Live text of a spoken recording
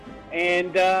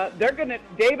And they're going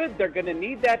to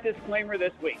need that disclaimer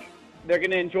this week. They're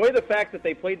going to enjoy the fact that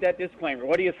they played that disclaimer.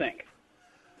 What do you think?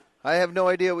 I have no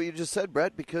idea what you just said,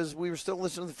 Brett, because we were still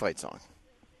listening to the fight song.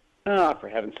 Oh, for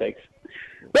heaven's sakes.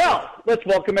 Well, let's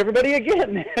welcome everybody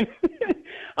again.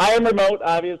 I am remote,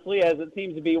 obviously, as it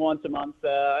seems to be once a month.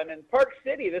 I'm in Park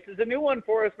City. This is a new one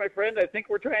for us, my friend. I think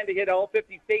we're trying to hit all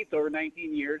 50 states over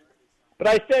 19 years. But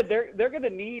I said they're going to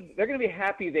be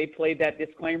happy they played that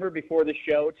disclaimer before the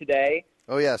show today.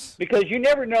 Oh, yes. Because you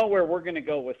never know where we're going to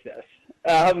go with this.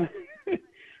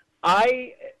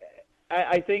 I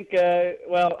think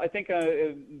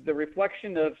the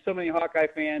reflection of so many Hawkeye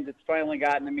fans, it's finally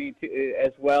gotten to me too,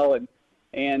 as well.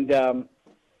 And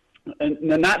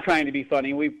not trying to be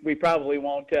funny, we probably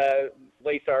won't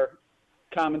lace our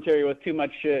commentary with too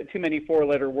many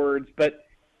four-letter words. But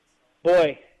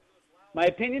boy, my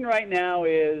opinion right now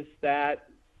is that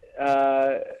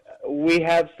we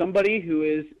have somebody who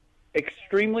is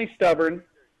extremely stubborn,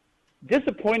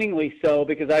 disappointingly so,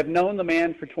 because I've known the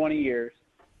man for 20 years.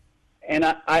 And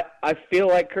I feel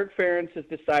like Kirk Ferentz has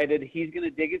decided he's going to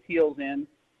dig his heels in,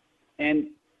 and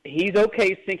he's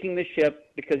okay sinking the ship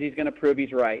because he's going to prove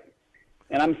he's right.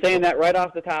 And I'm saying that right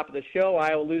off the top of the show.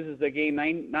 Iowa loses the game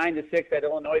 9-6 at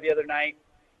Illinois the other night.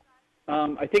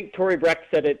 I think Torrey Breck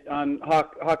said it on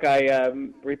Hawkeye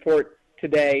Report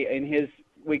today in his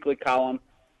weekly column.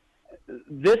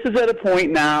 This is at a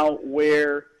point now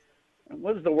where,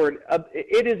 what is the word?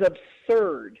 It is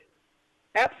absurd,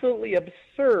 absolutely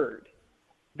absurd.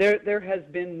 There has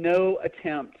been no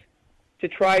attempt to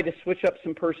try to switch up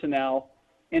some personnel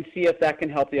and see if that can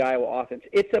help the Iowa offense.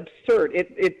 It's absurd.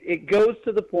 It goes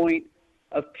to the point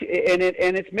of, and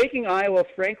it's making Iowa,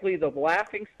 frankly, the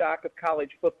laughing stock of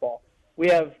college football. We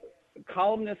have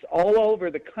columnists all over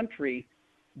the country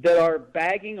that are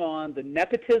bagging on the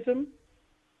nepotism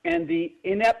and the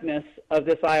ineptness of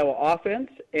this Iowa offense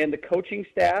and the coaching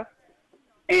staff.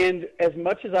 And as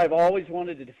much as I've always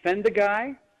wanted to defend the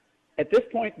guy, at this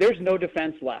point, there's no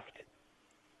defense left.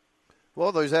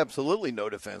 Well, there's absolutely no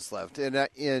defense left.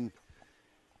 And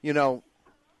you know,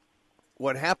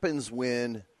 what happens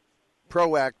when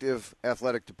proactive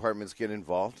athletic departments get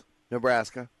involved?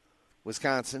 Nebraska,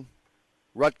 Wisconsin,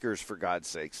 Rutgers, for God's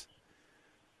sakes.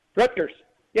 Rutgers,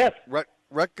 yes.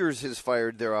 Rutgers has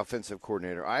fired their offensive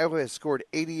coordinator. Iowa has scored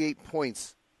 88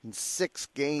 points in 6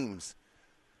 games,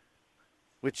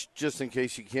 which, just in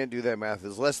case you can't do that math,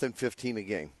 is less than 15 a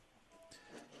game.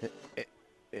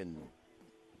 And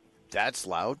that's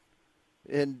loud.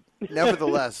 And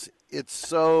nevertheless, it's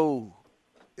so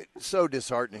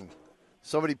disheartening.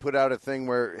 Somebody put out a thing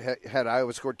where had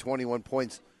Iowa scored 21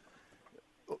 points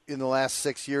in the last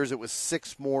 6 years, it was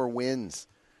 6 more wins.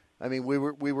 I mean, we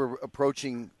were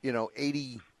approaching,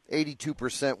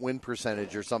 82% win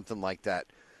percentage or something like that.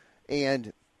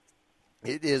 And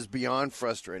it is beyond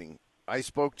frustrating. I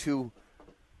spoke to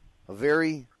a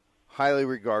very highly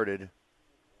regarded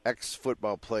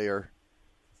ex-football player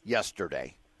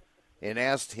yesterday and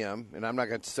asked him, and I'm not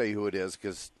going to say who it is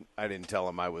because I didn't tell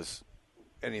him I was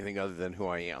anything other than who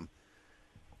I am.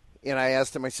 And I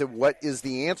asked him, I said, what is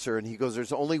the answer? And he goes,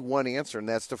 there's only one answer, and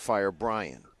that's to fire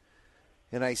Brian.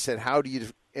 And I said, how do you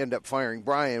end up firing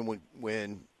Brian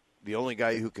when the only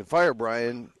guy who can fire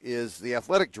Brian is the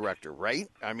athletic director, right?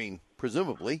 I mean,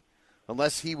 presumably,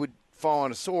 unless he would fall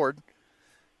on a sword.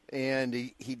 And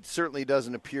he certainly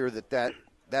doesn't appear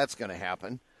that's going to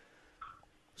happen.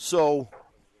 So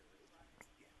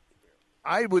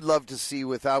I would love to see,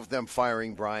 without them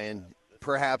firing Brian,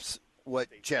 perhaps what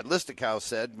Chad Listicow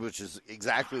said, which is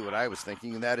exactly what I was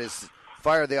thinking, and that is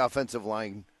fire the offensive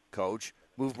line coach,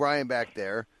 move Brian back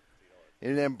there,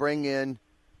 and then bring in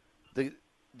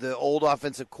the old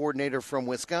offensive coordinator from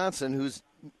Wisconsin who's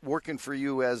working for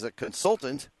you as a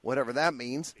consultant, whatever that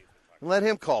means, and let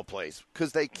him call plays,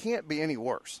 because they can't be any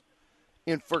worse.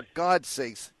 And for God's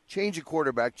sakes, change a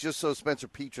quarterback just so Spencer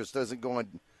Petras doesn't go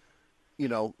on,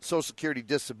 Social Security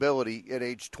disability at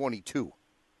age 22.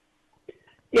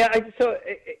 Yeah,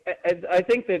 I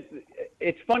think that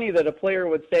it's funny that a player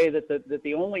would say that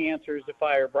the only answer is to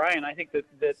fire Brian. I think that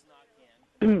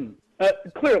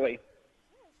clearly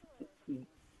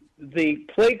the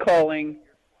play calling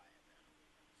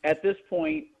at this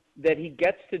point that he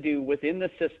gets to do within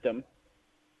the system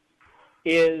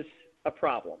is a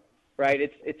problem, right?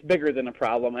 It's bigger than a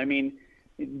problem. I mean,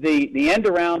 the end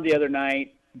around the other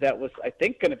night that was, I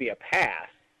think, going to be a pass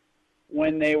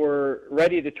when they were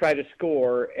ready to try to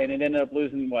score, and it ended up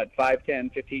losing, 5, 10,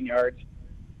 15 yards.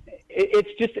 It's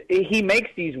just, he makes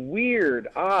these weird,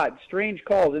 odd, strange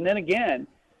calls. And then again,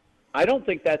 I don't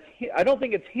think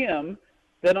it's him.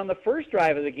 that on the first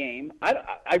drive of the game,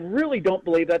 I really don't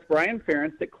believe that's Brian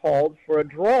Ferentz that called for a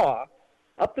draw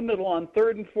up the middle on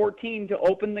 3rd and 14 to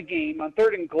open the game on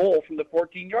 3rd and goal from the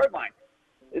 14-yard line.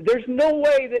 There's no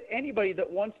way that anybody that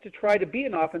wants to try to be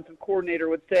an offensive coordinator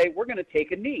would say, we're going to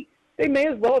take a knee. They may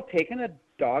as well have taken a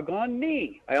doggone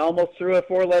knee. I almost threw a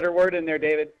 4-letter word in there,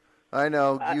 David. I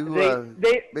know. I mean,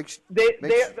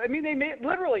 they made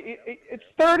literally, it's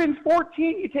 3rd and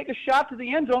 14. You take a shot to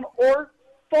the end zone or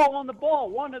fall on the ball,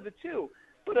 one of the two.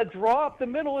 But a draw up the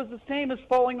middle is the same as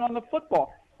falling on the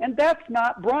football. And that's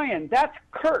not Brian. That's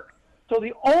Kirk. So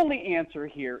the only answer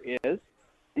here is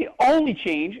the only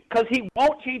change, because he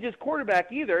won't change his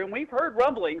quarterback either, and we've heard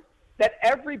rumblings that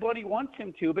everybody wants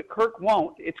him to, but Kirk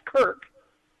won't. It's Kirk.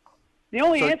 The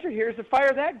only answer here is to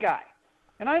fire that guy.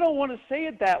 And I don't want to say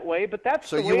it that way, but that's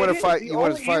the way it is. You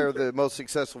want to fire the most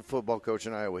successful football coach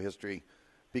in Iowa history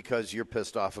because you're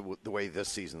pissed off at the way this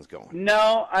season's going.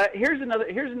 No, here's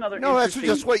another. No, that's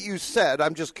just what you said.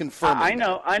 I'm just confirming. I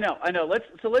know.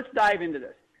 Let's dive into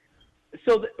this.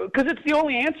 So, because it's the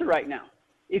only answer right now.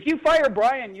 If you fire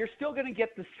Brian, you're still going to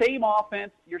get the same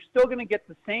offense. You're still going to get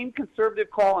the same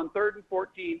conservative call on 3rd and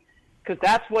 14 because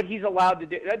that's what he's allowed to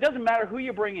do. It doesn't matter who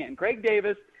you bring in. Greg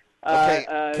Davis. Okay,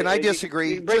 can I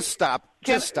disagree? Just stop.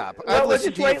 I've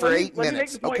listened to you for 8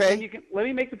 minutes. Okay. Let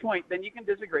me make the point. Then you can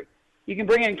disagree. You can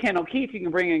bring in Ken O'Keefe. You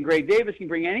can bring in Greg Davis. You can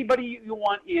bring anybody you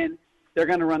want in. They're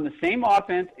going to run the same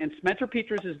offense, and Spencer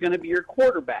Petras is going to be your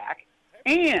quarterback.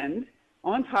 And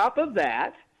on top of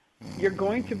that, you're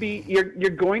going to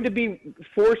be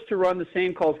forced to run the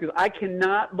same calls because I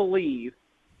cannot believe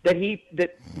that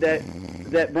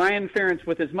that Brian Ferentz,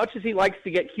 with as much as he likes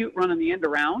to get cute running the end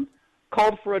around,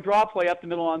 called for a draw play up the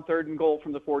middle on 3rd and goal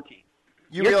from the 14.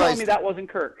 You're telling me that wasn't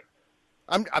Kirk?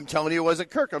 I'm telling you it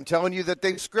wasn't Kirk. I'm telling you that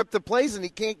they script the plays and he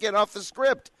can't get off the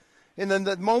script. And then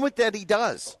the moment that he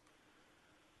does,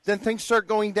 then things start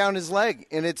going down his leg.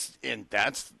 And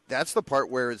that's the part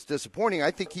where it's disappointing.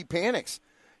 I think he panics.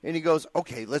 And he goes,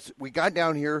 okay, we got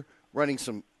down here running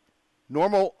some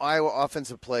normal Iowa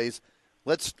offensive plays.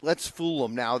 Let's fool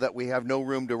them now that we have no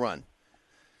room to run.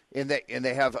 And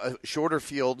they have a shorter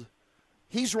field.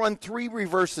 He's run 3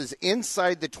 reverses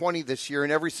inside the 20 this year,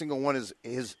 and every single one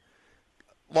is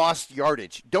lost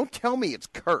yardage. Don't tell me it's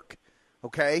Kirk,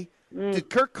 okay? Did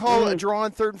Kirk call a draw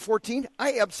on 3rd and 14?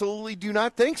 I absolutely do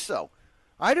not think so.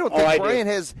 I don't think Brian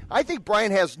has. I think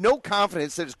Brian has no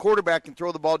confidence that his quarterback can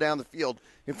throw the ball down the field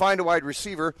and find a wide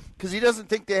receiver because he doesn't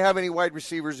think they have any wide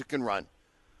receivers that can run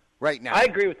right now. I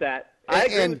agree with that.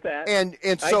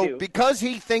 And so because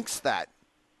he thinks that,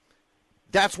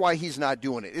 that's why he's not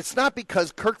doing it. It's not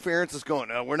because Kirk Ferentz is going,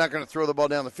 we're not going to throw the ball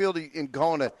down the field and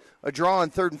calling a draw on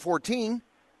 3rd and 14.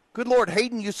 Good Lord,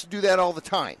 Hayden used to do that all the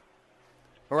time.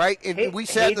 All right, and we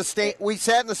sat in the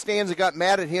stands and got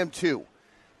mad at him too.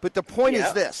 But the point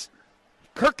is this: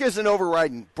 Kirk isn't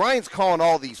overriding. Brian's calling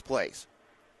all these plays.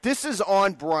 This is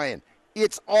on Brian.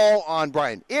 It's all on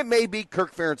Brian. It may be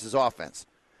Kirk Ferentz's offense.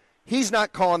 He's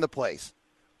not calling the plays.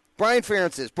 Brian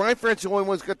Ferentz is. Brian Ferentz is the only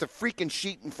one who's got the freaking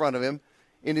sheet in front of him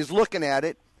and is looking at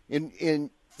it and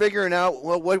figuring out,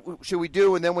 well, what should we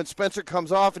do? And then when Spencer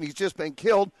comes off and he's just been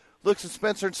killed, looks at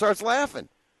Spencer and starts laughing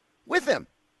with him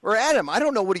or at him. I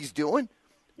don't know what he's doing,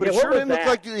 but it sure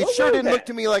didn't look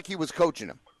to me like he was coaching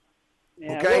him.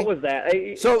 Yeah, okay? What was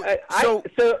that?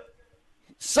 So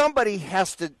somebody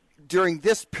has to, during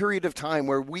this period of time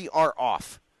where we are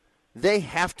off, they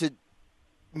have to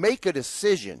make a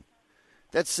decision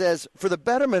that says, for the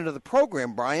betterment of the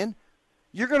program, Brian,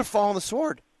 you're going to fall on the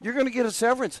sword. You're going to get a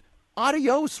severance.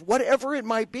 Adios, whatever it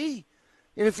might be.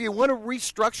 And if you want to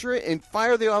restructure it and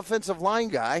fire the offensive line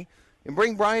guy and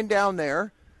bring Brian down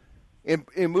there and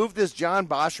move this John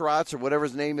Boschratz or whatever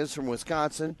his name is from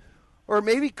Wisconsin, or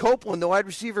maybe Copeland, the wide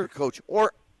receiver coach,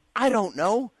 or I don't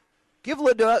know, give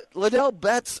Liddell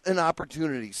Betts an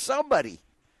opportunity. Somebody,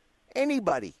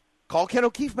 anybody. Call Ken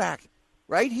O'Keefe back,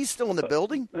 right? He's still in the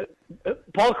building.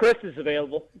 Paul Christ is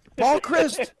available. Paul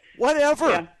Christ,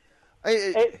 whatever.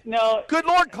 Yeah. No. Good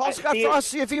Lord, call Scott Frost,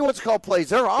 see if he wants to call plays.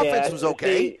 Their offense was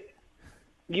okay.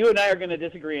 You and I are going to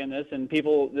disagree on this, and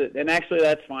actually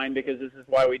that's fine because this is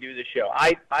why we do this show.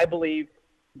 I believe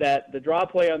that the draw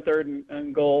play on 3rd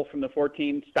and goal from the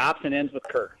 14 stops and ends with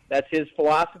Kirk. That's his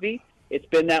philosophy. It's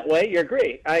been that way. You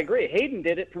agree? I agree. Hayden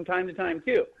did it from time to time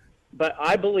too. But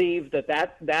I believe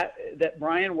that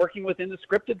Brian working within the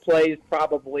scripted plays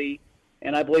probably,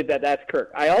 and I believe that's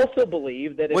Kirk. I also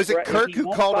believe that was it Kirk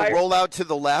who called a rollout to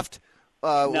the left?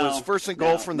 Was 1st and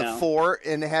goal from the 4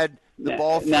 and had the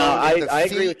ball thrown in the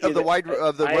feet of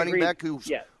the running back who's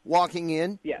walking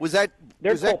in. Yes. Was that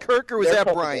Kirk or was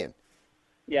that Brian?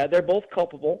 Yeah, they're both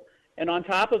culpable. And on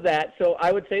top of that, so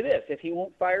I would say this: if he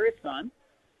won't fire his son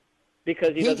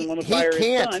because he doesn't want to fire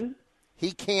his son,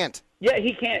 he can't. Yeah,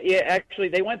 he can't. Yeah, actually,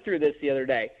 they went through this the other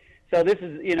day. So this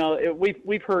is,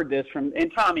 we've heard this from,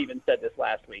 and Tom even said this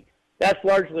last week. That's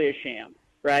largely a sham,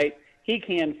 right? He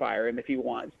can fire him if he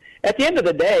wants. At the end of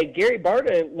the day, Gary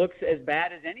Barta looks as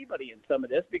bad as anybody in some of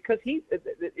this because he's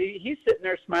sitting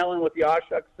there smiling with the aw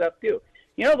shucks stuff too.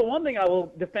 The one thing I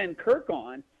will defend Kirk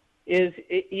on is,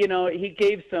 he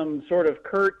gave some sort of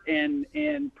curt and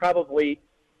probably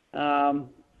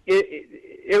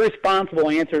irresponsible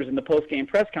answers in the post-game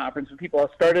press conference when people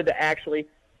have started to actually,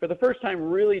 for the first time,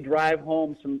 really drive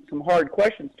home some hard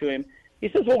questions to him. He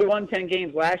says, well, we won 10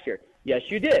 games last year. Yes,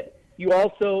 you did. You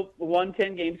also won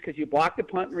 10 games because you blocked a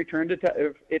punt and returned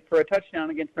it for a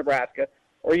touchdown against Nebraska,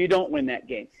 or you don't win that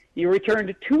game. You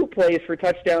returned 2 plays for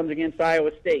touchdowns against Iowa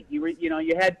State.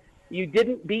 You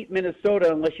didn't beat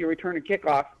Minnesota unless you returned a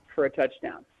kickoff for a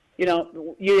touchdown.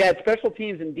 You had special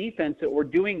teams and defense that were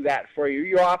doing that for you.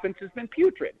 Your offense has been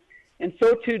putrid. And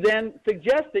so to then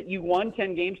suggest that you won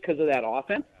 10 games because of that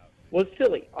offense was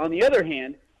silly. On the other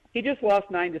hand, he just lost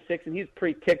 9-6, and he's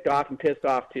pretty ticked off and pissed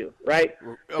off too, right?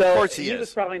 Of course he is. He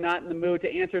was probably not in the mood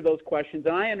to answer those questions,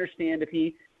 and I understand if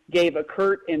he gave a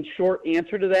curt and short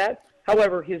answer to that.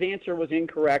 However, his answer was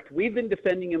incorrect. We've been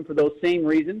defending him for those same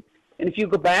reasons, and if you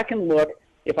go back and look,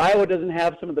 if Iowa doesn't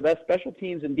have some of the best special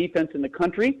teams and defense in the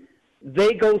country,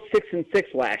 they go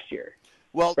 6-6 last year.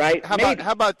 Well, right? How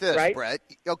about this, right? Brett?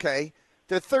 Okay,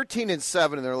 they're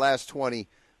 13-7 in their last 20,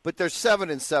 but they're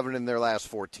 7-7 in their last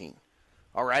 14.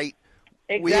 All right?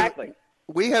 Exactly.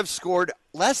 We have scored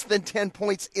less than 10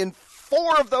 points in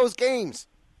 4 of those games.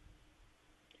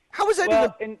 How is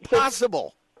that even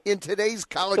possible in today's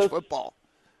college football?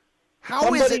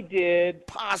 How is it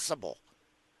possible?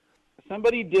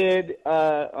 Somebody did, just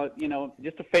a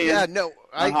fan. Yeah, no,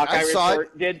 I saw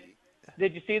Report. It.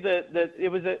 Did you see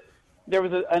there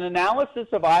was an analysis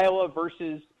of Iowa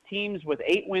versus teams with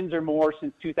 8 wins or more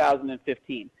since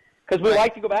 2015? Because we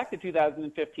like to go back to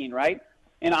 2015, right?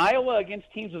 And Iowa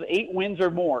against teams with 8 wins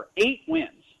or more, 8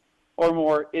 wins or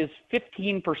more is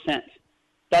 15%.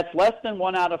 That's less than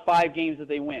 1 out of 5 games that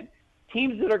they win.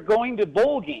 Teams that are going to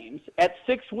bowl games at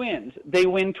 6 wins, they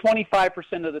win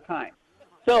 25% of the time.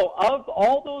 So of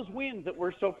all those wins that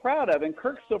we're so proud of, and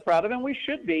Kirk's so proud of, and we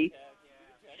should be,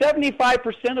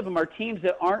 75% of them are teams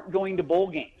that aren't going to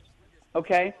bowl games,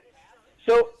 okay?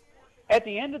 So at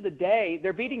the end of the day,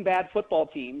 they're beating bad football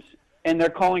teams, and they're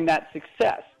calling that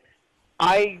success.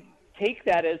 I take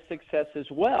that as success as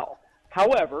well.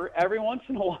 However, every once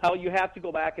in a while, you have to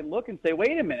go back and look and say,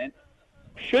 wait a minute,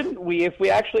 shouldn't we, if we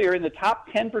actually are in the top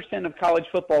 10% of college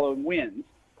football in wins,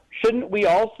 shouldn't we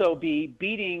also be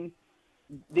beating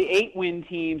the 8-win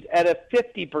teams at a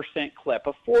 50% clip,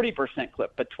 a 40%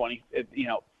 clip, but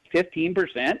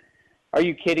 15%? Are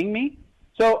you kidding me?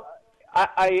 So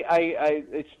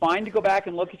it's fine to go back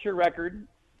and look at your record,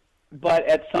 but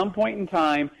at some point in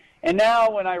time, and now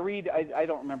when I read, I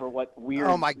don't remember what weird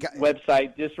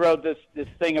website just wrote this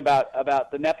thing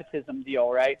about the nepotism deal,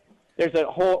 right? There's a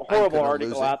horrible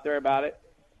article out there about it.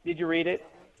 Did you read it?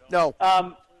 No.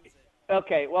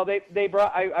 Okay, well, they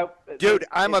brought... Dude,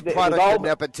 I'm a product of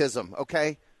nepotism,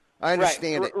 okay? I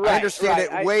understand it. I understand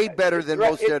it way better than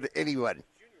most anyone.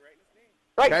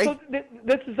 Right, okay? So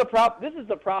this is the problem. This is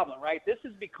the problem, right? This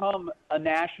has become a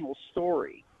national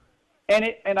story. I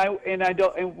can't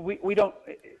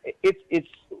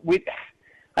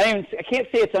say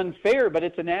it's unfair, but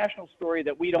it's a national story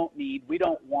that we don't need, we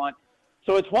don't want.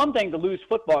 So it's one thing to lose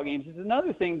football games. It's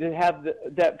another thing to have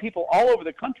that people all over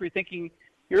the country thinking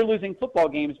you're losing football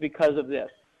games because of this.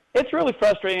 It's really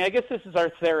frustrating. I guess this is our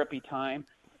therapy time,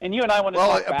 and you and I want to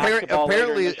talk basketball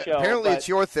later in the show. Apparently it's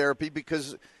your therapy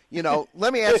because,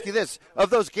 let me ask you this. Of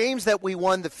those games that we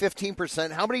won, the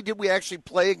 15%, how many did we actually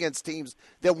play against teams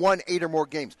that won 8 or more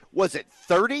games? Was it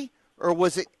 30 or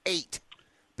was it 8?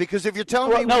 Because if you're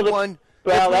telling me we won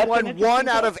 1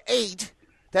 out of 8,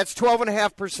 that's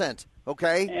 12.5%,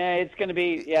 okay? Yeah, it's going to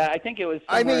be, I think it was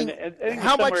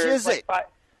how much is it?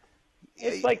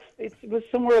 It was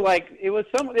somewhere like, there was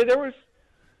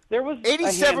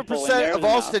 87% of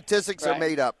all statistics are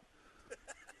made up.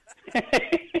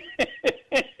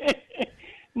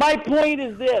 My point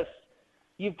is this: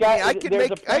 you've got. I can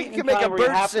make a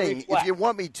bird sing if you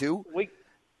want me to. We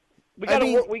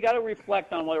got to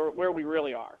reflect on where we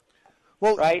really are.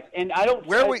 Well, right, and I don't.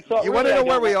 You want to know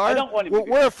where we are? I don't want to.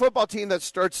 We're a football team that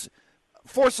starts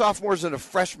 4 sophomores and a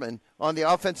freshman on the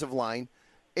offensive line,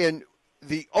 and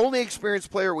the only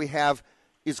experienced player we have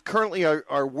is currently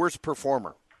our worst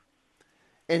performer,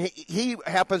 and he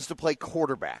happens to play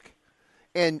quarterback.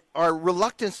 and our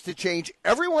reluctance to change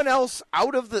everyone else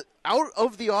out of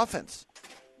the offense.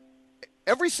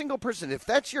 Every single person, if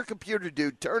that's your computer,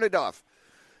 dude, turn it off.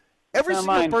 Every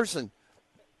single person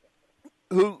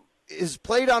who is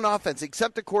played on offense,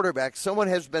 except the quarterback, someone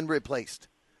has been replaced.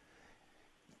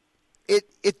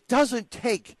 It doesn't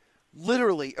take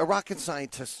literally a rocket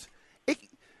scientist.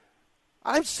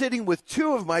 I'm sitting with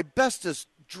two of my bestest,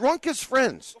 drunkest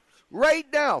friends right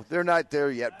now. They're not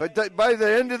there yet, but by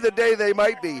the end of the day, they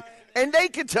might be. And they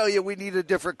can tell you we need a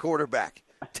different quarterback.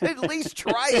 To at least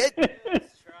try it.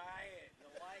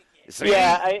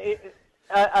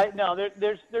 No,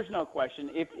 there's no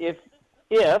question.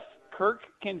 If Kirk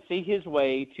can see his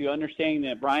way to understanding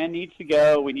that Brian needs to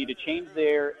go, we need to change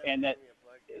there, and that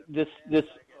this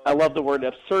I love the word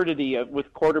absurdity with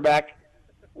the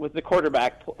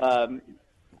quarterback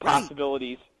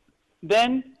possibilities,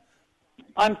 then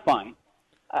I'm fine.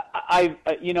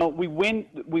 We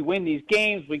win these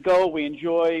games, we go, we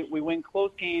enjoy, we win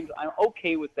close games. I'm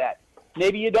okay with that.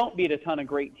 Maybe you don't beat a ton of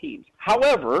great teams.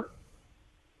 However,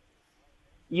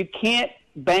 you can't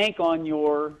bank on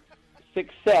your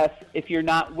success if you're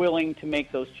not willing to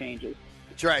make those changes.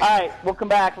 That's right. All right, we'll come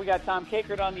back. We got Tom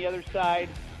Kakert on the other side.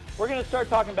 We're going to start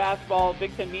talking basketball.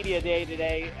 Big Ten Media Day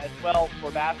today as well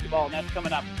for basketball, and that's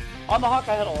coming up on the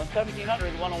Hawkeye Huddle on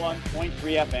 1700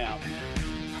 101.3 FM.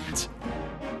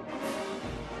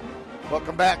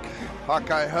 Welcome back.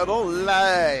 Hawkeye Huddle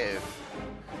live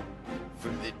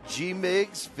from the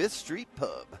G-Migs 5th Street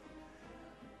Pub.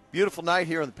 Beautiful night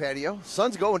here on the patio.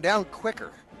 Sun's going down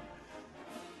quicker,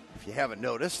 if you haven't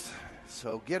noticed.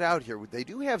 So get out here. They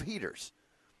do have heaters,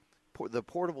 the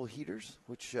portable heaters,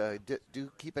 which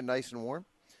do keep it nice and warm.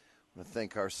 I want to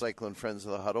thank our cyclone friends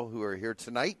of the Huddle who are here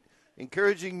tonight,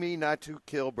 encouraging me not to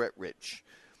kill Brett Rich.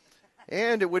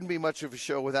 And it wouldn't be much of a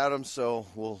show without them, so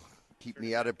we'll keep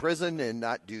me out of prison and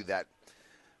not do that.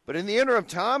 But in the interim,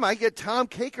 Tom, I get Tom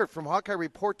Kakert from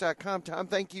HawkeyeReport.com. Tom,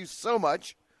 thank you so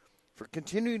much for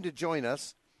continuing to join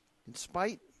us in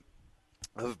spite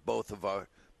of both of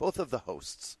the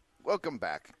hosts. Welcome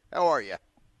back. How are you?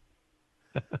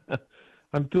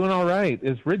 I'm doing all right.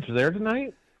 Is Ridge there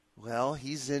tonight? Well,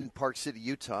 he's in Park City,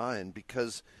 Utah, and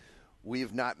because we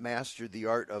have not mastered the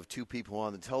art of two people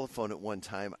on the telephone at one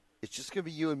time, it's just going to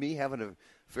be you and me having a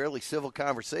fairly civil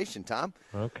conversation, Tom.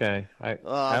 Okay.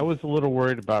 I was a little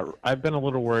worried about – I've been a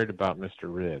little worried about Mr.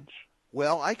 Ridge.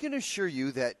 Well, I can assure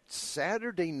you that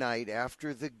Saturday night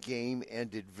after the game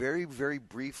ended, very, very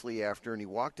briefly after, and he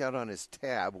walked out on his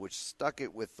tab, which stuck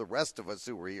it with the rest of us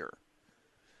who were here.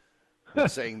 I'm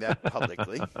saying that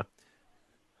publicly.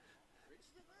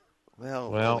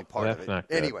 Well, only part that's of it. Not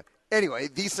good. Anyway,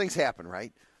 these things happen,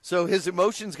 right? So his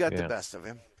emotions got the best of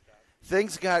him.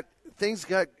 Things got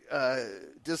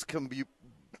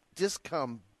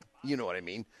discom, you know what I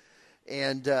mean,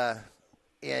 and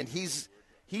he's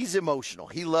emotional.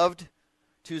 He loved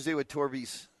Tuesday with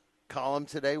Torby's column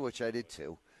today, which I did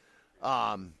too.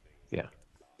 Yeah.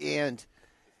 And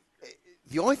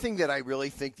the only thing that I really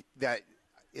think that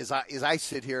is I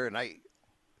sit here and I'm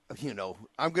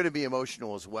going to be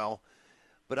emotional as well,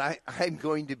 but I'm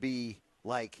going to be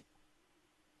like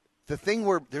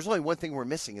there's only one thing we're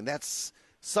missing, and that's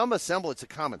some semblance of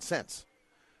common sense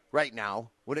right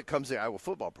now when it comes to the Iowa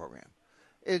football program.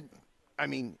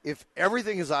 If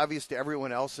everything is obvious to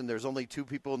everyone else and there's only two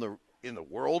people in the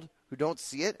world who don't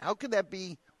see it, how could that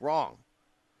be wrong?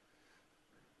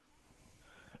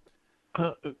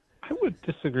 I would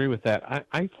disagree with that.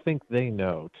 I think they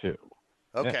know, too.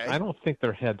 Okay. I don't think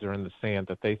their heads are in the sand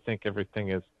that they think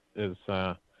everything is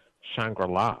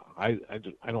Shangri-La. I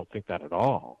don't think that at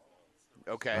all.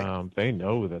 Okay. They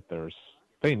know that there's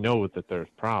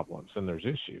problems and there's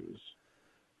issues,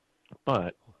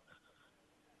 but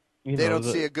they don't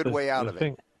see a good way out of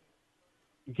it.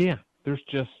 Yeah,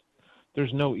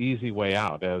 there's no easy way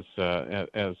out, as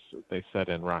they said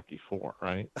in Rocky IV,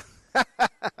 right?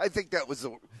 I think that was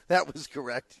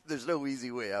correct. There's no easy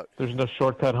way out. There's no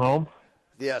shortcut home.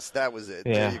 Yes, that was it.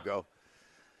 Yeah. There you go.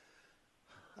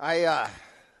 I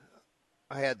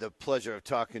had the pleasure of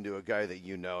talking to a guy that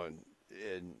you know,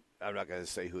 and I'm not going to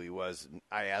say who he was. And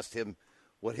I asked him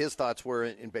what his thoughts were,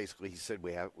 and basically he said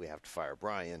we have to fire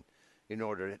Brian in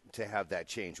order to have that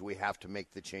change. We have to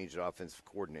make the change at offensive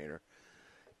coordinator.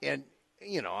 And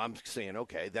I'm saying,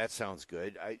 okay, that sounds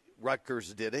good.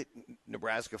 Rutgers did it.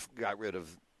 Nebraska got rid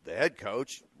of the head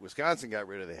coach. Wisconsin got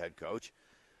rid of the head coach.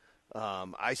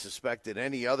 I suspect that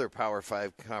any other Power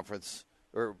 5 conference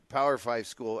or Power 5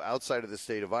 school outside of the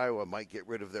state of Iowa might get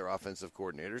rid of their offensive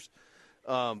coordinators.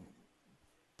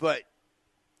 But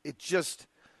it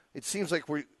seems like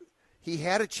he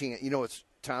had a chance. It's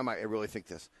Tom, I really think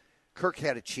this. Kirk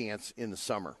had a chance in the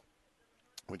summer.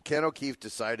 When Ken O'Keefe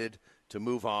decided to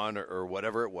move on or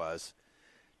whatever it was,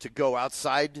 to go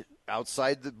outside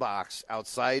the box,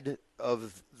 outside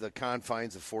of the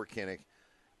confines of Fort Kinnick,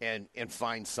 and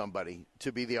find somebody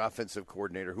to be the offensive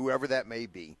coordinator, whoever that may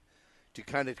be, to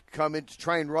kind of come in to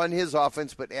try and run his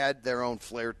offense but add their own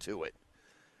flair to it.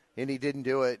 And he didn't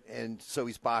do it, and so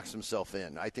he's boxed himself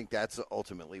in. I think that's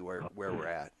ultimately where we're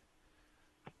at.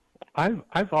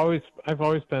 I've always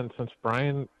been, since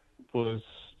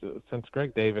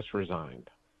Greg Davis resigned,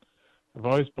 I've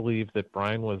always believed that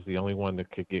Brian was the only one that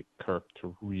could get Kirk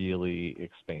to really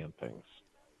expand things,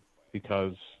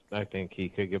 because I think he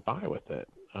could get by with it,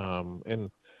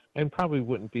 and probably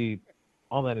wouldn't be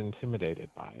all that intimidated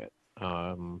by it.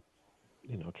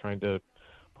 Trying to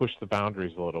push the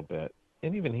boundaries a little bit,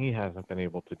 and even he hasn't been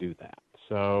able to do that.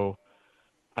 So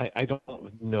I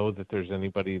don't know that there's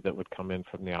anybody that would come in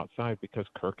from the outside, because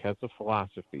Kirk has a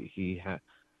philosophy.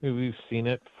 We've seen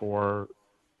it for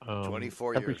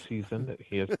 24 every years. season that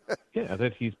he has.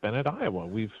 That he's been at Iowa.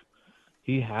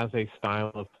 He has a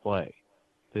style of play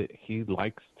that he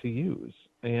likes to use,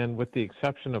 and with the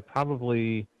exception of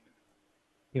probably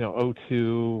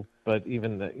 02, but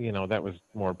even that was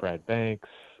more Brad Banks,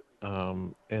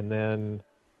 and then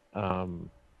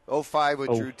 05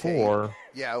 with Drew Tate.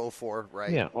 Yeah, 04, right.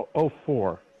 Yeah,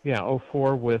 04. Yeah,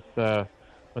 04 with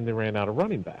when they ran out of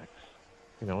running backs.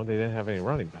 They didn't have any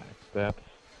running backs.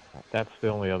 That's the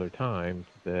only other time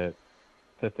that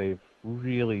they've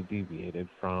really deviated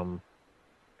from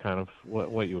kind of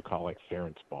what you would call like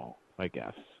Ferentz ball, I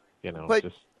guess. But,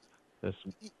 just this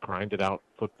grinded out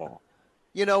football.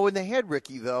 When they had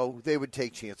Ricky, though, they would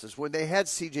take chances. When they had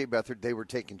C.J. Beathard, they were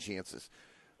taking chances.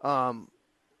 And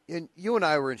you and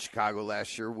I were in Chicago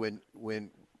last year when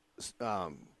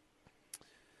oh,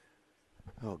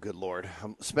 good Lord,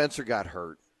 Spencer got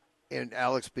hurt, and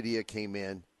Alex Padilla came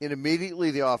in, and immediately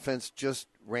the offense just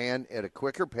ran at a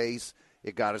quicker pace.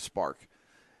 It got a spark.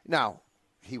 Now,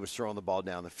 he was throwing the ball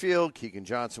down the field. Keegan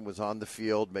Johnson was on the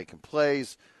field making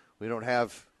plays. We don't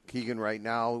have Keegan right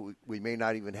now. We may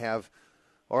not even have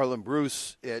Arlen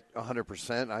Bruce at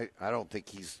 100%. I don't think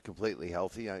he's completely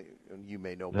healthy. You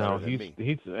may know better than me.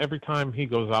 He's every time he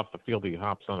goes off the field, he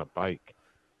hops on a bike.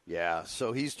 Yeah,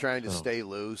 so he's trying to stay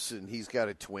loose, and he's got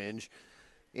a twinge.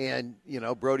 And,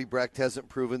 Brody Brecht hasn't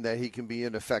proven that he can be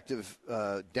an effective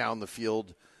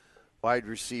down-the-field wide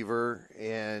receiver.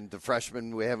 And the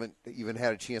freshman, we haven't even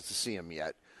had a chance to see him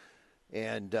yet.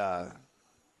 And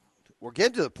we're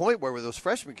getting to the point where those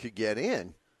freshmen could get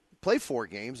in, play 4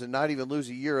 games, and not even lose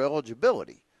a year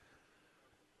eligibility.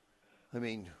 I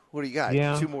mean, what do you got?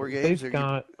 Yeah, 2 more games? They've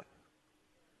got,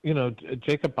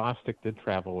 Jacob Bostic did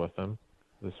travel with them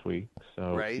this week,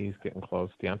 so right. He's getting close.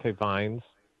 Deontay Vines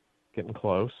getting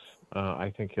close.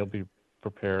 I think he'll be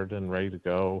prepared and ready to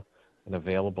go and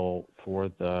available for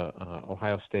the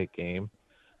Ohio State game.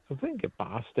 So if they can get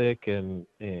Bostic and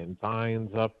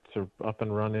Vines up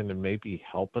and running and maybe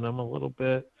helping them a little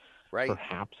bit, right.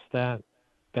 Perhaps that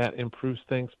improves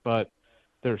things, but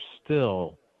there's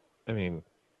still,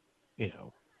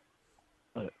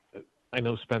 I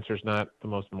know Spencer's not the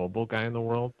most mobile guy in the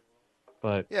world,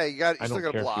 but yeah, you still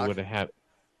got to block.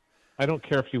 I don't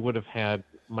care if you would have had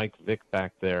Mike Vick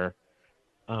back there.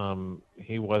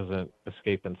 He wasn't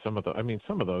escaping some of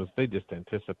those. They just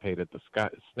anticipated the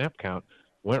snap count,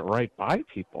 went right by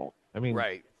people.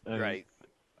 Right.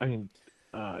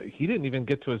 He didn't even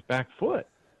get to his back foot.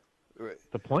 Right.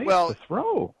 The plane to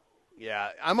throw. Yeah,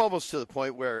 I'm almost to the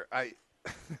point where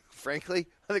frankly,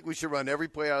 I think we should run every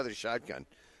play out of the shotgun,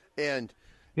 and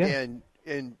I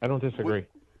don't disagree.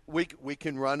 We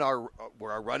can run our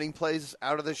running plays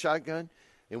out of the shotgun,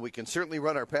 and we can certainly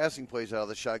run our passing plays out of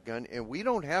the shotgun, and we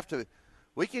don't have to.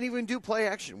 We can even do play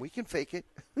action. We can fake it.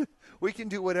 We can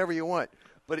do whatever you want,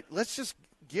 but let's just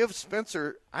give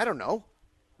Spencer, I don't know,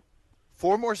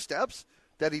 4 more steps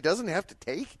that he doesn't have to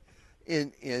take.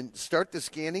 And start the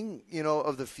scanning,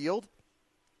 of the field.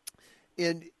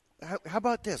 And how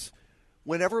about this?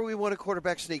 Whenever we want a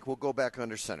quarterback sneak, we'll go back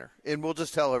under center, and we'll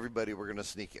just tell everybody we're going to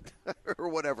sneak it or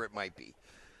whatever it might be.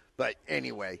 But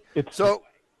anyway, it's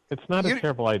not a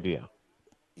terrible idea.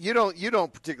 You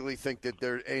don't particularly think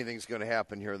that anything's going to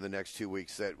happen here in the next 2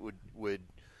 weeks that would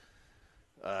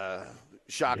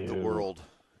shock the world.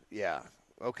 Yeah.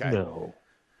 Okay. No.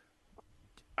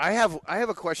 I have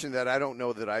a question that I don't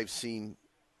know that I've seen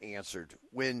answered.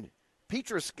 When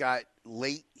Petrus got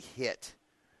late hit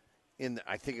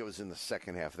I think it was in the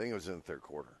second half. I think it was in the third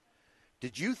quarter.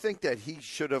 Did you think that he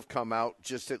should have come out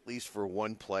just at least for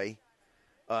one play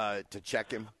to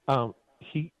check him?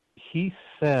 He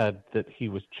said that he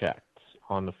was checked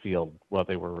on the field while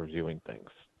they were reviewing things.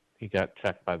 He got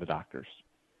checked by the doctors.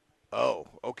 Oh,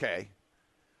 okay.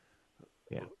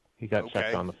 Yeah, he got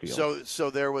checked on the field. So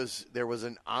there was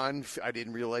an on. I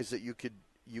didn't realize that you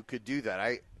could do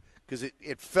that. Because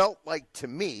it felt like to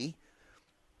me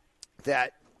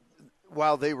that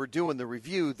while they were doing the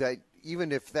review, that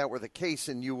even if that were the case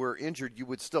and you were injured, you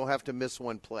would still have to miss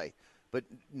one play. But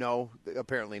no,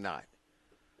 apparently not.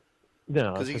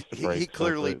 No, because he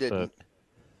clearly didn't.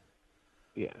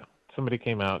 Yeah, somebody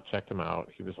came out, checked him out.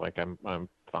 He was like, "I'm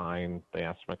fine." They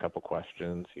asked him a couple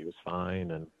questions. He was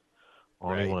fine, and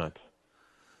on he went.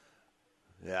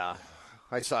 Yeah,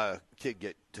 I saw a kid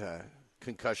get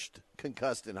concussed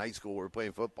in high school. We were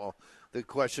playing football. The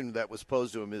question that was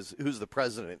posed to him is, "Who's the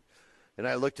president?" And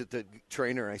I looked at the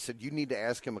trainer and I said, "You need to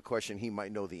ask him a question he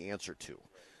might know the answer to."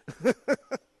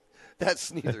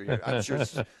 That's neither here.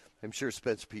 I'm sure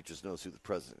Spence Petras knows who the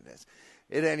president is.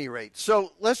 At any rate,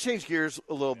 so let's change gears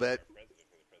a little bit.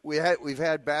 We've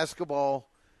had basketball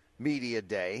media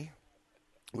day.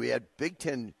 We had Big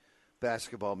Ten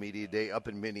basketball media day up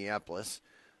in Minneapolis.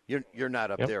 You're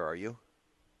not up there, are you?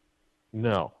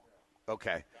 No.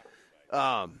 Okay.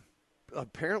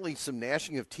 Apparently some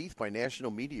gnashing of teeth by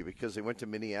national media because they went to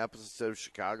Minneapolis instead of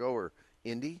Chicago or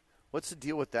Indy. What's the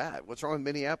deal with that? What's wrong with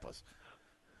Minneapolis?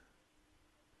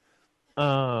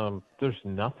 There's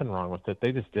nothing wrong with it.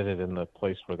 They just did it in the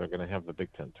place where they're going to have the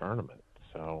Big Ten tournament.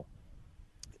 So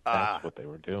that's what they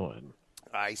were doing.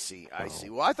 I see.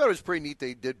 Well, I thought it was pretty neat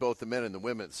they did both the men and the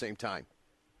women at the same time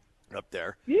up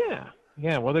there. Yeah.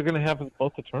 Well, they're going to have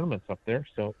both the tournaments up there,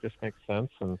 so it just makes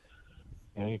sense. And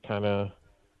you kind of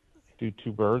do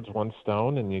two birds, one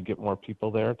stone, and you get more people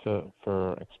there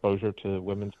for exposure to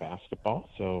women's basketball.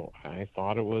 So I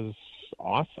thought it was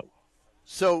awesome.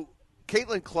 So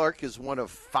Caitlin Clark is one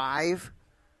of 5.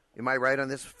 Am I right on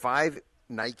this? 5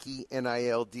 Nike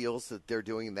NIL deals that they're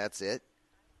doing, and that's it.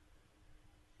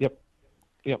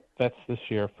 Yep, that's this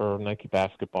year for Nike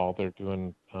basketball. They're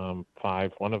doing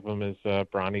 5. One of them is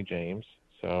Bronny James.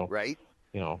 So, right.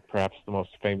 Perhaps the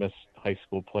most famous high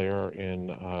school player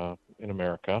in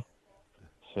America.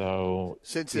 So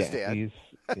since his dad.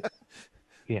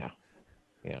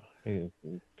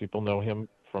 People know him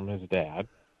from his dad.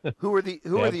 Who are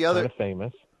the other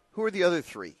famous? Who are the other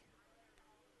 3?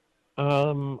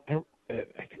 I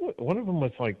think one of them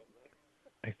was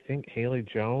I think Haley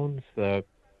Jones, the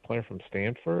player from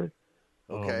Stanford,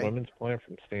 women's player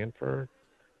from Stanford.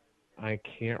 I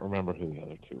can't remember who the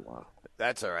other 2 were.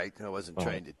 That's all right. I wasn't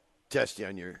trying to test you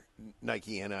on your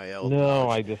Nike NIL. No,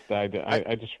 I just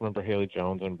remember Haley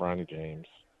Jones and Bronny James.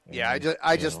 And,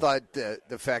 I just thought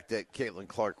the fact that Caitlin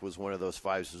Clark was one of those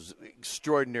 5s was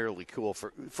extraordinarily cool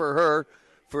for her,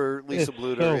 for Lisa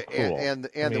Bluter, so cool. and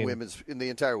the women's in the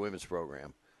entire women's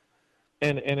program.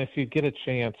 And if you get a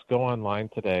chance, go online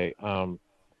today.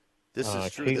 This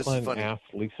is true. Caitlin This is funny.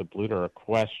 asked Lisa Bluter a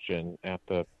question at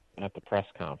the press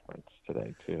conference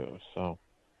today too. So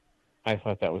I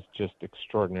thought that was just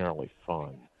extraordinarily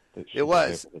fun. That she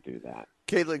was able to do that.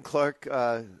 Caitlin Clark,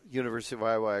 University of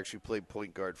Iowa, actually played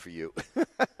point guard for you.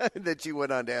 That you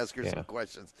went on to ask her some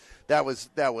questions. That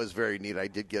was very neat. I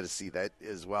did get to see that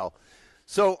as well.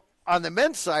 So on the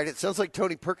men's side, it sounds like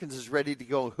Tony Perkins is ready to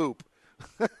go hoop,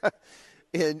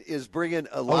 and is bringing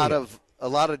a lot of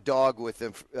dog with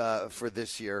him for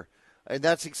this year, and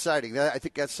that's exciting. I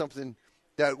think that's something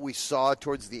that we saw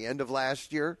towards the end of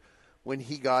last year when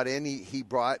he got in. He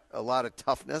brought a lot of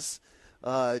toughness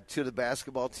to the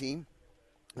basketball team,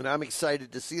 and I'm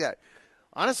excited to see that.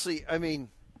 Honestly, I mean,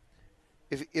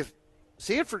 if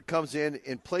Sanford comes in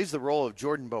and plays the role of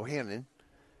Jordan Bohannon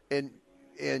and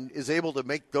is able to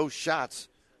make those shots,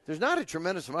 there's not a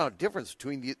tremendous amount of difference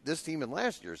between this team and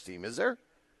last year's team, is there?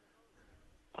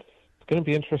 It's going to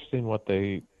be interesting what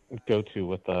they go to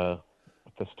with the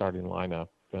starting lineup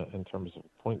in terms of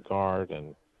point guard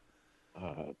and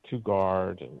 2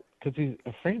 guard, and because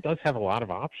Fran does have a lot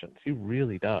of options. He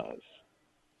really does.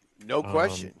 No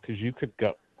question. Because you could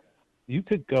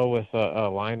go with a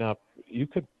lineup. You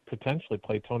could potentially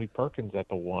play Tony Perkins at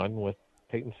the 1 with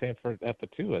Peyton Sanford at the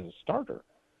 2 as a starter.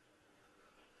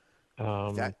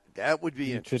 That would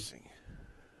be interesting.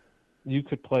 You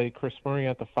could play Chris Murray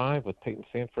at the 5 with Peyton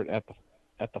Sanford at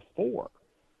the 4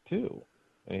 too.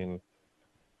 I mean,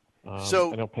 I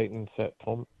know Peyton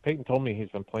told me he's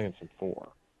been playing some 4.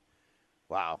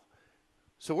 Wow.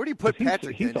 So where do you put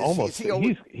Patrick?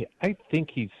 I think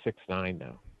he's 6'9"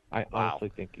 now. I honestly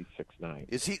think he's 6'9".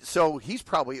 Is he? So he's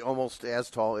probably almost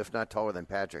as tall, if not taller, than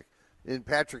Patrick. And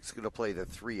Patrick's going to play the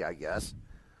 3, I guess.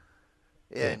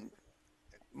 And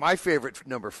my favorite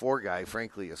number 4 guy,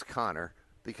 frankly, is Connor,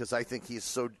 because I think he's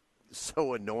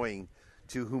so annoying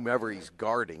to whomever he's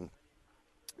guarding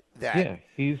that. Yeah,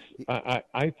 he's.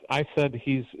 I said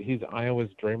he's Iowa's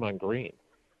Draymond Green.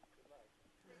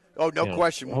 Oh, no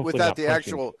question. Without the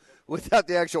actual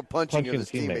punching of his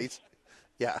teammates.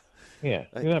 Yeah. Yeah,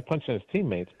 he's not punching his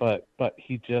teammates, but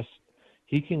he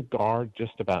can guard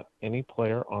just about any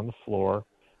player on the floor.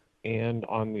 And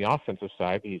on the offensive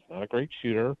side, he's not a great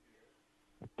shooter,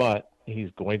 but he's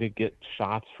going to get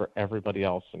shots for everybody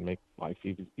else and make life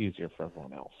easier for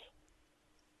everyone else.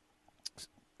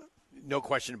 No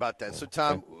question about that. So,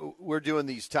 Tom, we're doing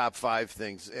these top 5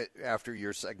 things after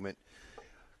your segment.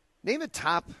 Name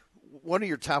one of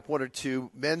your top 1 or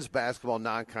 2 men's basketball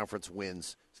non-conference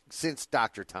wins since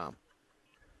Dr. Tom.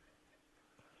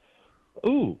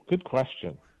 Ooh, good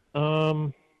question.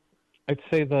 I'd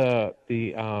say the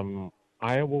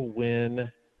Iowa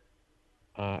win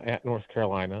at North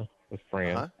Carolina with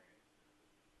Fran. Uh-huh.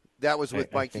 That was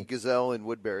with Mikey Gazelle and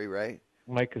Woodbury, right?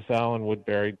 Mike Gazelle and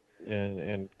Woodbury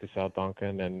and Gazelle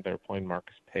Duncan, and they're playing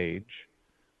Marcus Page.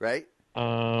 Right.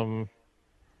 But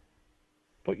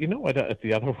you know what?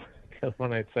 The other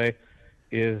one I'd say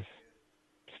is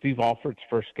Steve Alford's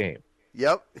first game.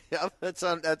 Yep, that's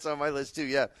on my list too.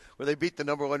 Yeah, where they beat the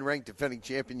number 1 ranked defending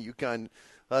champion UConn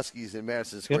Huskies in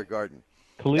Madison Square Garden.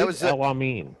 Khalid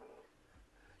El-Amin.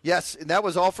 Yes, and that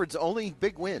was Alford's only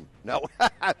big win. No,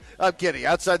 I'm kidding.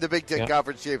 Outside the Big Ten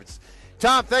Conference Champions.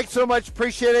 Tom, thanks so much.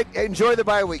 Appreciate it. Enjoy the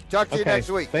bye week. Talk to you next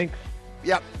week. Thanks.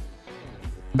 Yep.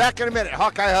 Back in a minute.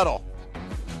 Hawkeye Huddle.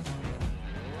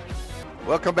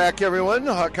 Welcome back, everyone.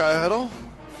 Hawkeye Huddle.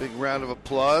 Big round of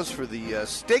applause for the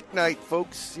steak night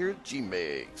folks here at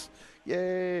G-Migs.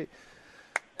 Yay.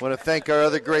 Want to thank our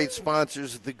other great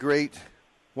sponsors, the great,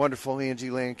 wonderful Angie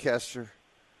Lancaster.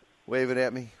 Waving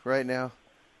at me right now.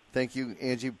 Thank you,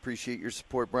 Angie. Appreciate your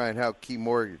support. Brian Howe, Key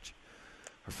Mortgage.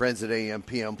 Our friends at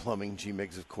AM/PM Plumbing,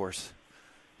 G-Migs, of course.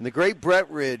 And the great Brett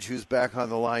Ridge, who's back on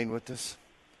the line with us.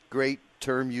 Great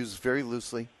term used very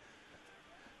loosely.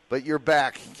 But you're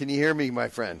back. Can you hear me, my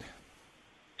friend?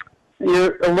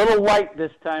 You're a little light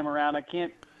this time around. I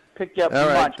can't pick you up All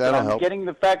right, much, but I'm help. getting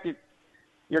the fact that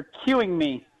you're cueing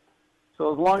me.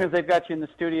 So as long as they've got you in the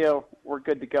studio, we're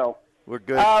good to go. We're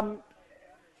good. I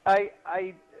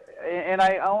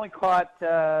only caught.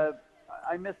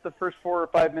 I missed the first 4 or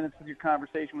 5 minutes of your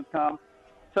conversation with Tom.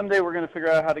 Someday we're going to figure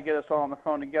out how to get us all on the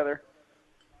phone together.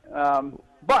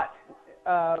 But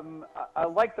I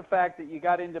like the fact that you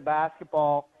got into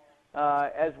basketball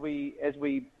as we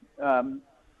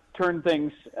turn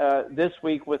things this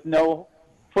week with no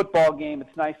football game.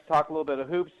 It's nice to talk a little bit of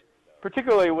hoops,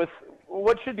 particularly with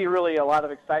what should be really a lot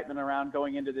of excitement around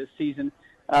going into this season.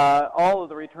 All of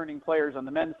the returning players on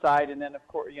the men's side, and then, of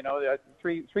course,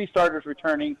 three starters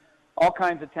returning, all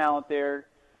kinds of talent there.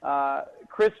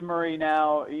 Chris Murray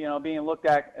now, being looked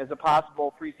at as a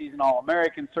possible preseason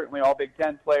All-American, certainly All-Big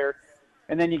Ten player.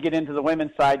 And then you get into the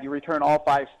women's side. You return all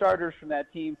 5 starters from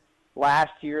that team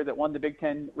last year that won the Big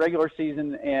Ten regular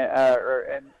season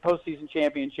and postseason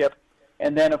championship.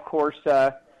 And then, of course,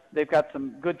 they've got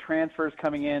some good transfers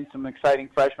coming in, some exciting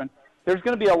freshmen. There's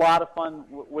going to be a lot of fun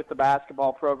with the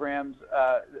basketball programs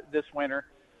this winter,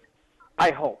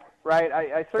 I hope, right?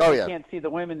 I certainly can't see the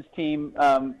women's team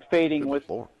fading with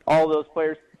all those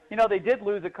players. They did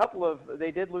lose a couple of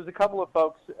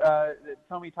folks.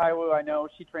 Tomi Taiwo, I know,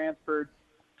 she transferred,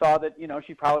 saw that,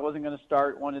 she probably wasn't going to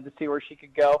start, wanted to see where she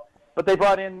could go. But they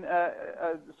brought in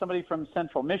somebody from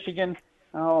Central Michigan.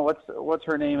 Oh, what's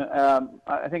her name?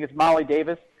 I think it's Molly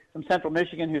Davis from Central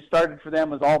Michigan, who started for them,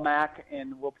 was all MAC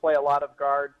and will play a lot of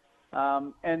guard.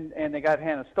 And they got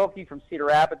Hannah Stolke from Cedar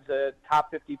Rapids, a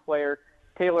top 50 player.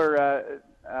 Taylor,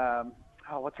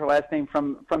 what's her last name,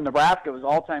 from Nebraska, was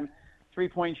all-time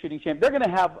three-point shooting champ. They're going to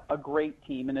have a great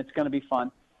team, and it's going to be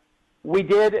fun. We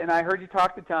did, and I heard you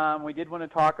talk to Tom, we did want to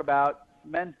talk about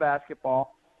men's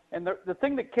basketball. And the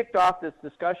thing that kicked off this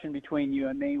discussion between you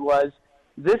and me was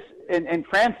this, and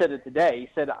Fran said it today. He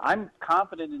said, I'm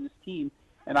confident in this team,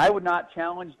 and I would not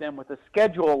challenge them with a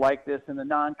schedule like this in the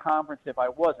non-conference if I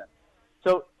wasn't.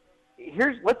 So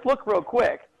let's look real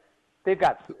quick. They've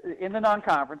got, in the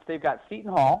non-conference, they've got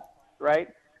Seton Hall, right,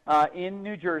 in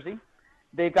New Jersey.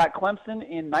 They've got Clemson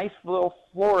in Niceville,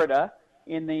 Florida,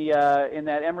 in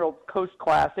that Emerald Coast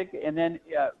Classic, and then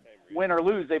win or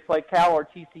lose, they play Cal or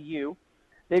TCU.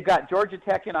 They've got Georgia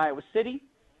Tech in Iowa City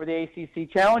for the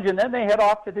ACC Challenge, and then they head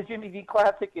off to the Jimmy V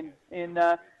Classic in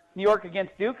New York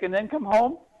against Duke, and then come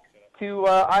home to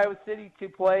Iowa City to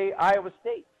play Iowa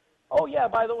State. Oh, yeah,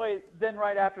 by the way, then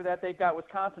right after that, they've got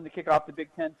Wisconsin to kick off the Big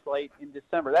Ten slate in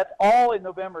December. That's all in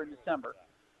November and December.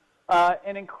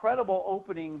 An incredible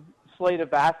opening slate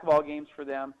of basketball games for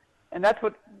them, and that's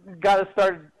what got us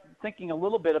started thinking a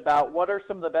little bit about what are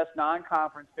some of the best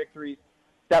non-conference victories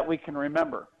that we can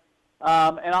remember.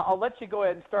 And I'll let you go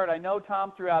ahead and start. I know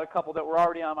Tom threw out a couple that were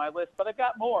already on my list, but I've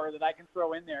got more that I can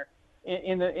throw in there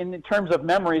in terms of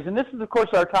memories. And this is, of course,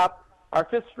 our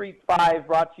Fifth Street 5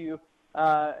 brought to you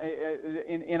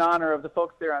in honor of the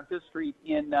folks there on Fifth Street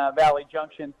in Valley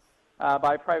Junction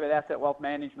by Private Asset Wealth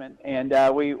Management, and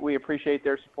we appreciate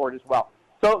their support as well.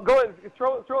 So go ahead,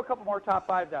 throw a couple more top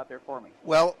fives out there for me.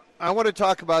 Well, I want to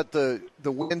talk about the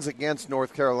wins against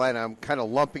North Carolina. I'm kind of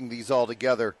lumping these all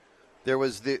together. There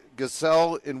was the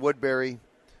Gazelle in Woodbury.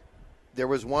 There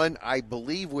was one, I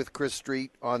believe, with Chris Street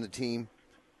on the team.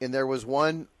 And there was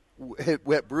one,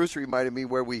 what Bruce reminded me,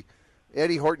 where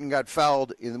Eddie Horton got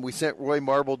fouled, and we sent Roy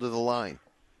Marble to the line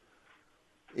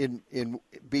and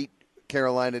beat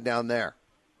Carolina down there.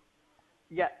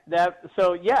 Yeah, yes,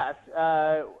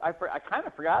 I kind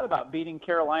of forgot about beating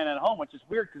Carolina at home, which is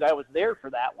weird because I was there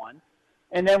for that one.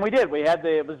 And then we did. We had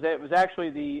it was actually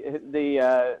the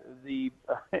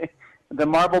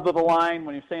marble to the line.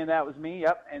 When you're saying that was me,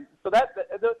 yep. And so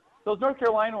those North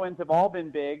Carolina wins have all been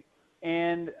big,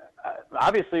 and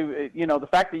obviously, the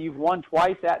fact that you've won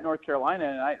twice at North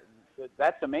Carolina,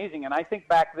 that's amazing. And I think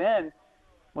back then,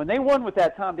 when they won with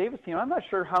that Tom Davis team, I'm not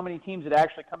sure how many teams had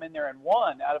actually come in there and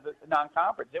won out of a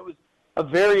non-conference. It was a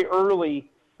very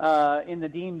early in the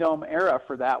Dean Dome era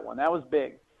for that one. That was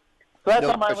big. So that's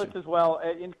on my list as well.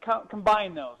 And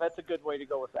combine those. That's a good way to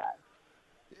go with that.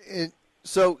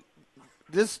 So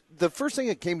the first thing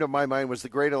that came to my mind was the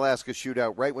Great Alaska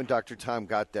Shootout right when Dr. Tom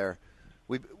got there.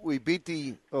 We beat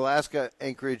the Alaska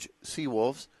Anchorage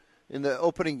Seawolves in the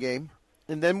opening game,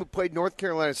 and then we played North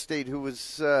Carolina State, who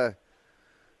was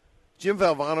Jim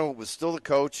Valvano was still the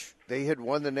coach. They had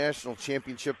won the national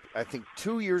championship, I think,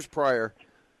 2 years prior,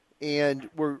 and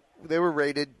they were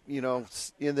rated, in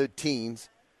the teens.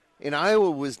 And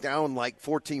Iowa was down like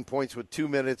 14 points with 2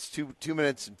 minutes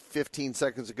and 15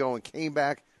 seconds to go, and came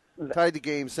back, tied the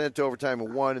game, sent it to overtime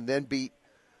and won, and then beat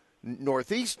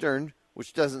Northeastern,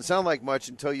 which doesn't sound like much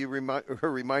until you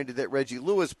are reminded that Reggie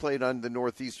Lewis played on the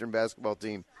Northeastern basketball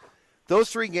team.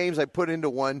 Those 3 games I put into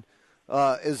one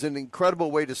is an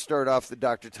incredible way to start off the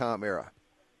Dr. Tom era.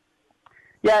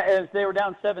 Yeah, as they were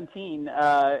down 17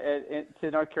 to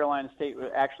North Carolina State,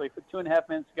 actually, for 2.5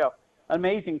 minutes ago.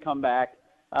 Amazing comeback.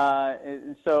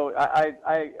 So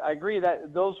I agree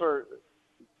that those are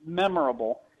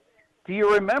memorable. Do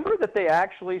you remember that they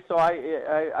actually? So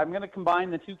I'm going to combine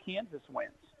the 2 Kansas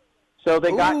wins. So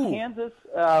they got Kansas.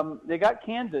 They got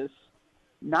Kansas.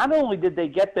 Not only did they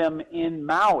get them in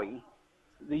Maui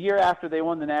the year after they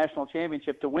won the national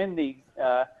championship to win the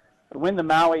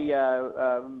Maui.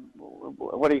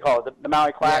 What do you call it? The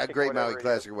Maui Classic. Yeah, Great Maui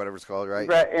Classic or whatever it's called, right?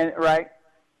 Right.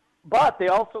 But they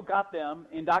also got them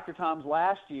in Dr. Tom's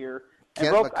last year and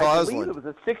broke, I believe it was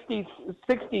a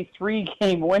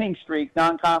 63-game winning streak,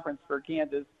 non-conference for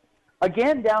Kansas.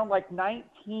 Again, down like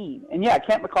 19. And, yeah,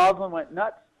 Kent McCausland went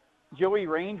nuts. Joey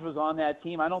Range was on that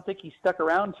team. I don't think he stuck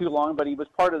around too long, but he was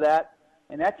part of that.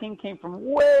 And that team came from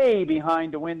way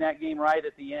behind to win that game right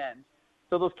at the end.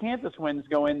 So those Kansas wins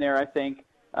go in there, I think,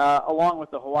 along with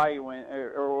the Hawaii win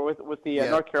or with the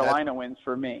North Carolina wins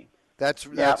for me. That's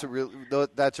a real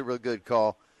good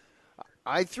call.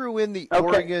 I threw in the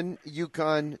Oregon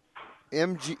UConn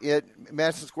MG at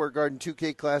Madison Square Garden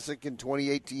 2K Classic in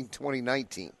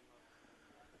 2018-2019.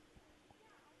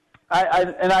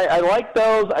 I like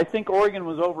those. I think Oregon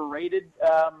was overrated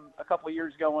a couple of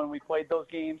years ago when we played those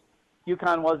games.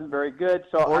 UConn wasn't very good.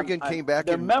 So Oregon came back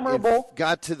and memorable.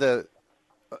 Got to the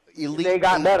elite. They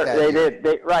got better. They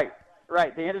did. Right.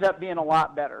 They ended up being a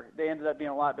lot better.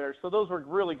 So those were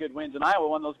really good wins, and Iowa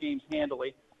won those games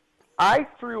handily. I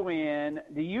threw in,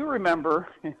 do you remember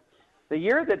the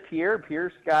year that Pierre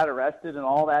Pierce got arrested and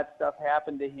all that stuff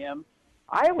happened to him?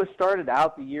 Iowa started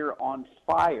out the year on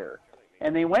fire,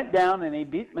 and they went down and they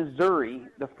beat Missouri.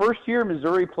 The first year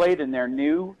Missouri played in their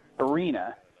new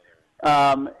arena,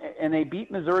 and they beat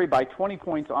Missouri by 20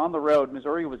 points on the road.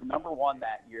 Missouri was number 1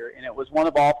 that year, and it was one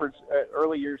of Alford's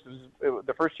early years. It was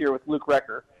the first year with Luke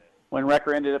Recker, when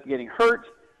Recker ended up getting hurt,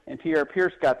 and Pierre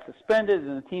Pierce got suspended,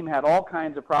 and the team had all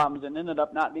kinds of problems and ended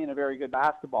up not being a very good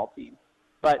basketball team.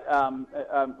 But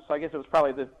so I guess it was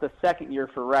probably the second year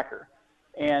for Recker.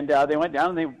 And they went down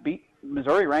and they beat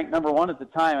Missouri, ranked number 1 at the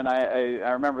time, and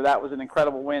I remember that was an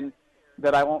incredible win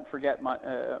that I won't forget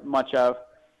much of.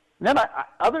 And then,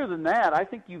 other than that, I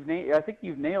think you've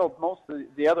nailed most of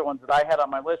the other ones that I had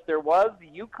on my list. There was the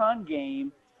UConn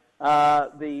game,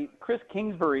 the Chris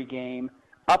Kingsbury game,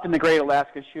 up in the Great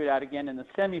Alaska Shootout again in the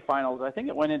semifinals. I think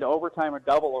it went into overtime or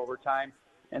double overtime,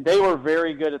 and they were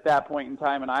very good at that point in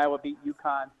time. And Iowa beat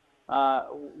UConn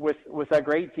with a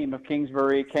great team of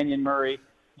Kingsbury, Kenyon Murray,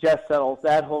 Jess Settles,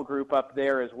 that whole group up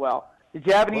there as well. Did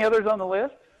you have any others on the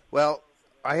list? Well,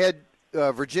 I had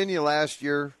Virginia last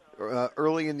year,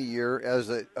 early in the year, as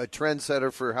a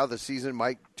trendsetter for how the season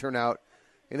might turn out.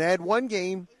 And I had one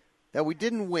game that we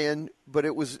didn't win, but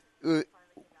it was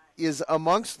is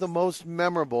amongst the most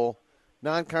memorable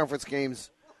non-conference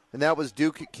games, and that was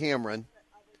Duke at Cameron,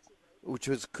 which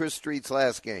was Chris Street's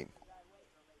last game.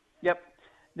 Yep.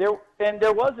 There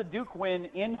was a Duke win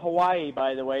in Hawaii,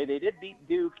 by the way. They did beat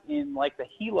Duke in like the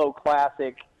Hilo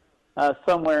Classic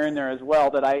somewhere in there as well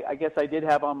that I guess I did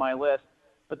have on my list.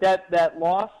 But that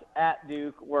loss at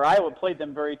Duke, where Iowa played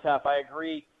them very tough, I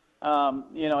agree.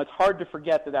 It's hard to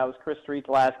forget that was Chris Street's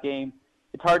last game.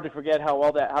 It's hard to forget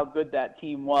how good that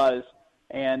team was,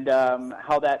 and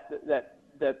how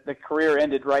the career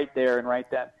ended right there and right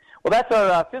then. Well, that's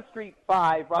our Fifth Street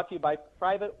 5, brought to you by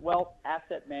Private Wealth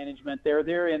Asset Management.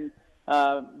 They're in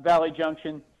Valley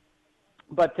Junction,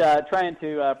 but trying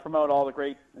to promote all the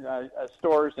great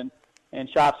stores and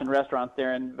shops and restaurants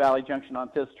there in Valley Junction on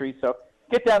Fifth Street. So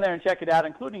get down there and check it out,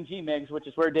 including G-Migs, which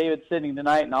is where David's sitting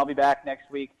tonight, and I'll be back next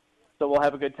week. So we'll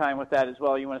have a good time with that as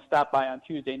well. You want to stop by on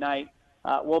Tuesday night?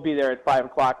 We'll be there at 5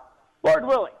 o'clock. Lord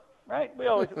willing, right? We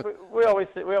always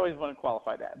want to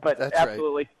qualify that, but that's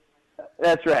absolutely. Right.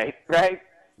 That's right, right?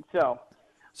 So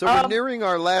we're nearing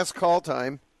our last call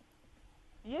time.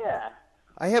 Yeah.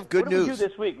 I have good news. What do we do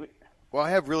this week? Well,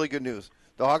 I have really good news.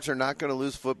 The Hawks are not going to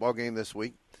lose a football game this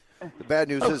week. The bad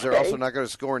news is they're also not going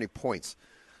to score any points.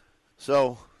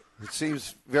 So it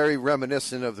seems very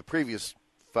reminiscent of the previous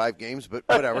 5 games, but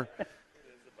whatever.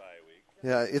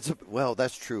 Yeah, well,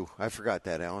 that's true. I forgot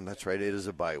that, Alan. That's right. It is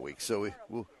a bye week. So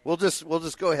we'll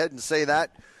just go ahead and say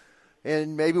that.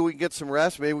 And maybe we can get some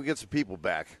rest. Maybe we can get some people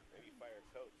back.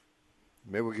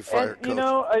 Maybe we can fire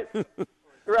coach.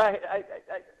 Right.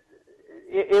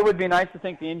 It would be nice to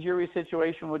think the injury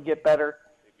situation would get better.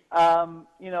 It's going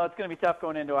to be tough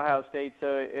going into Ohio State,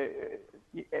 so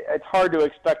it's hard to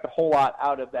expect a whole lot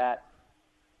out of that.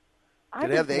 Could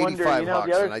have the 85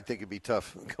 Hawks, and I think it'd be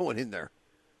tough going in there.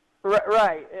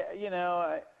 Right.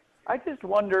 I just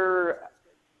wonder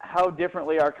how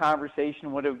differently our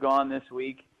conversation would have gone this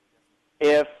week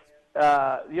if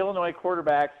the Illinois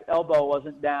quarterback's elbow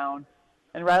wasn't down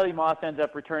and Riley Moss ends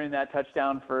up returning that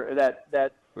touchdown for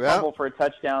that fumble for a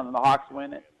touchdown and the Hawks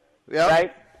win it. Yeah.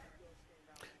 Right?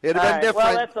 It'd have been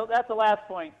different. Well, that's the last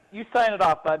point. You sign it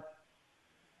off, bud.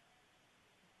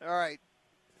 All right.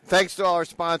 Thanks to all our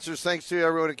sponsors. Thanks to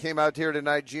everyone who came out here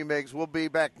tonight. G-Migs. We'll be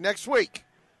back next week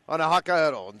on a Hawkeye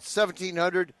Huddle on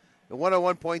 1700 and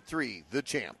 101.3, The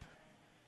Champ.